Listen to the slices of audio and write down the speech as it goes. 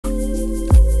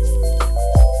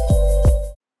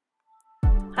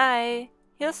Hi,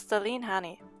 here's Starlene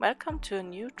Honey. Welcome to a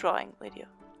new drawing video.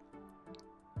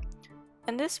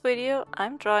 In this video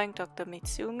I'm drawing Dr.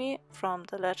 Mizuumi from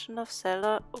the Legend of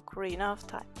Zelda Ocarina of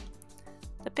Time.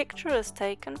 The picture is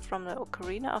taken from the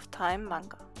Ocarina of Time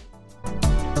manga.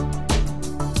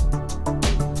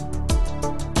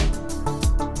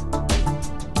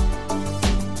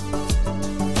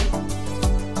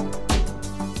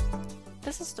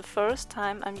 This is the first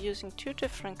time I'm using two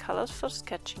different colors for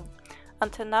sketching.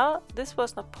 Until now this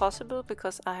was not possible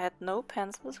because I had no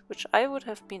pencils which I would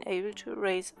have been able to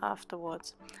erase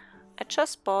afterwards. I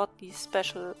just bought these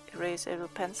special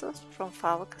erasable pencils from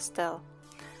Faber-Castell.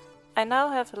 I now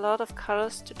have a lot of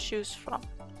colors to choose from,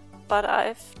 but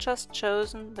I've just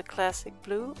chosen the classic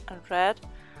blue and red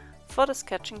for the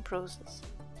sketching process.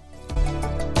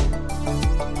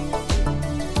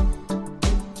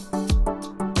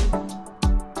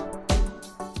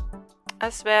 I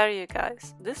swear you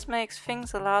guys, this makes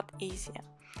things a lot easier,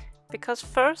 because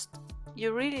first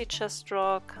you really just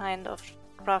draw kind of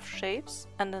rough shapes,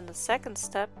 and in the second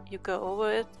step you go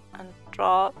over it and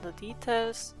draw the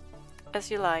details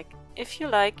as you like. If you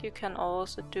like, you can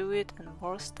also do it in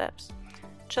more steps.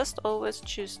 Just always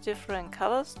choose different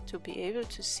colors to be able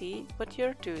to see what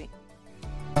you're doing.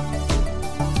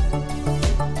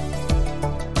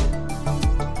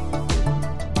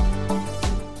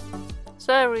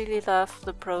 So I really love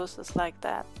the process like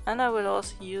that, and I will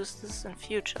also use this in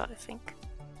future, I think.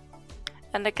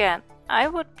 And again, I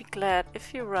would be glad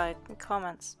if you write me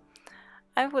comments.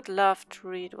 I would love to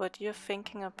read what you're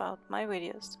thinking about my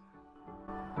videos.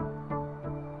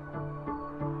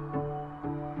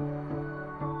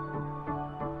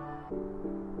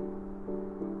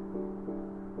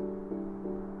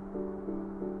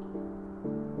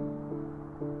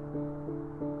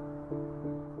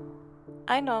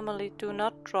 I normally do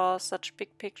not draw such big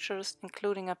pictures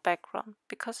including a background,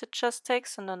 because it just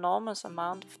takes an enormous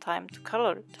amount of time to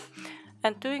color it.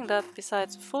 And doing that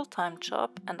besides a full-time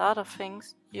job and other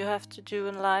things you have to do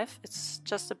in life, it's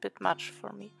just a bit much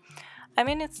for me. I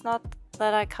mean, it's not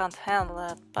that I can't handle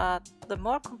that, but the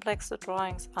more complex the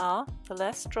drawings are, the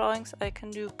less drawings I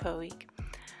can do per week.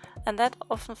 And that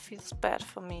often feels bad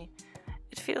for me.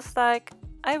 It feels like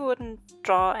I wouldn't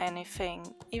draw anything,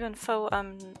 even though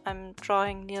I'm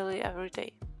drawing nearly every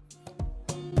day.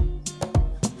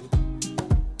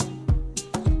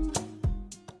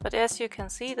 But as you can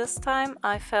see, this time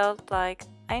I felt like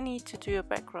I need to do a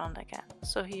background again,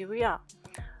 so here we are.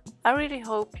 I really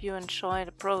hope you enjoy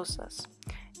the process.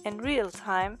 In real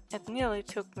time, it nearly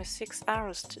took me 6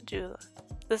 hours to do that.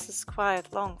 This is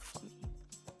quite long for me.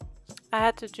 I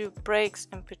had to do breaks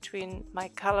in between my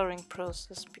coloring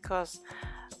process because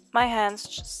my hands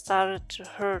just started to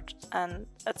hurt, and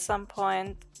at some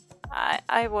point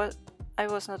I was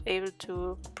not able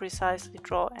to precisely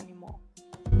draw anymore.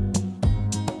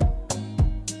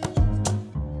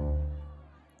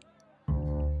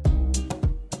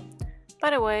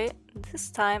 By the way,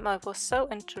 this time I was so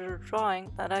into the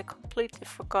drawing that I completely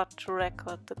forgot to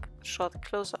record the short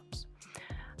close-ups.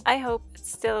 I hope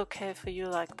it's still okay for you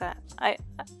like that.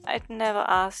 I'd never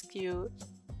ask you,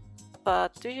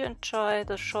 but do you enjoy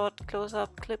the short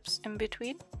close-up clips in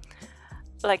between?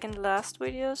 Like in the last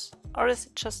videos? Or is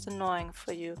it just annoying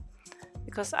for you?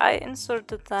 Because I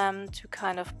inserted them to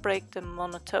kind of break the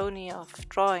monotony of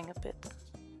drawing a bit.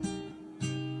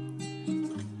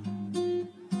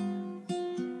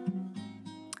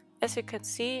 As you can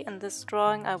see in this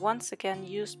drawing, I once again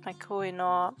used my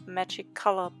KOH-I-NOOR magic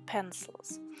color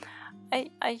pencils.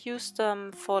 I used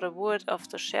them for the wood of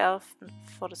the shelf and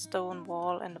for the stone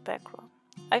wall in the background.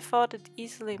 I thought it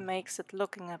easily makes it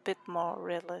looking a bit more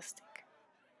realistic.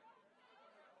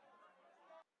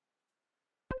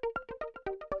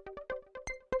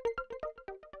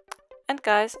 And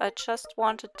guys, I just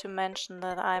wanted to mention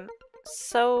that I'm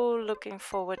so looking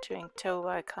forward to October,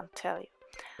 I can't tell you.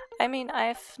 I mean,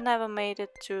 I've never made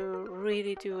it to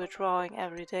really do a drawing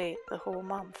every day the whole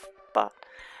month, but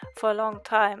for a long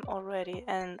time already,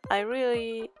 and I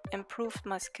really improved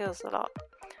my skills a lot.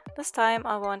 This time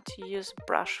I want to use a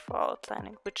brush for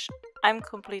outlining, which I'm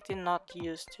completely not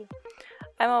used to.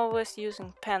 I'm always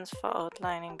using pens for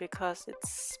outlining because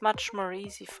it's much more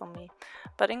easy for me,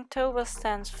 but Inktober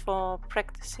stands for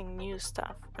practicing new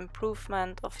stuff,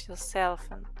 improvement of yourself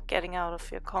and getting out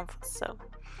of your comfort zone.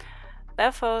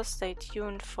 Therefore, stay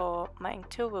tuned for my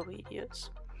Inktober videos.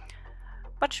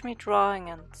 Watch me drawing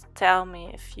and tell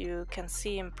me if you can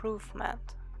see improvement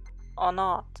or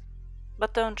not.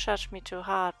 But don't judge me too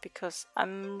hard, because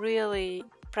I'm really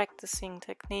practicing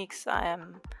techniques I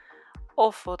am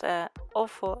awful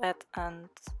at, and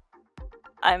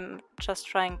I'm just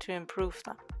trying to improve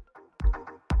them.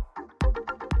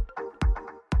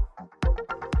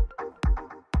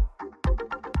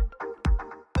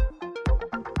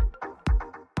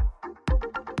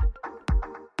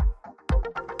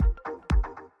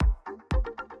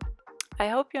 I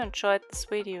hope you enjoyed this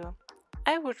video.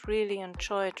 I would really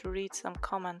enjoy to read some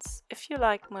comments. If you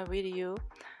liked my video,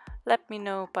 let me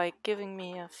know by giving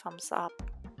me a thumbs up.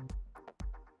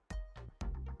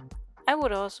 I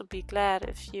would also be glad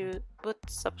if you would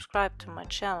subscribe to my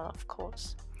channel, of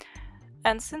course.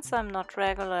 And since I'm not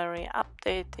regularly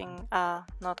uploading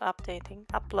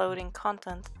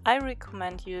content, I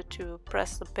recommend you to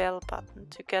press the bell button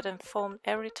to get informed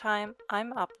every time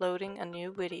I'm uploading a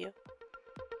new video.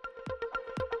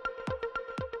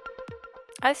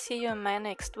 I'll see you in my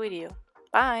next video.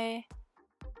 Bye!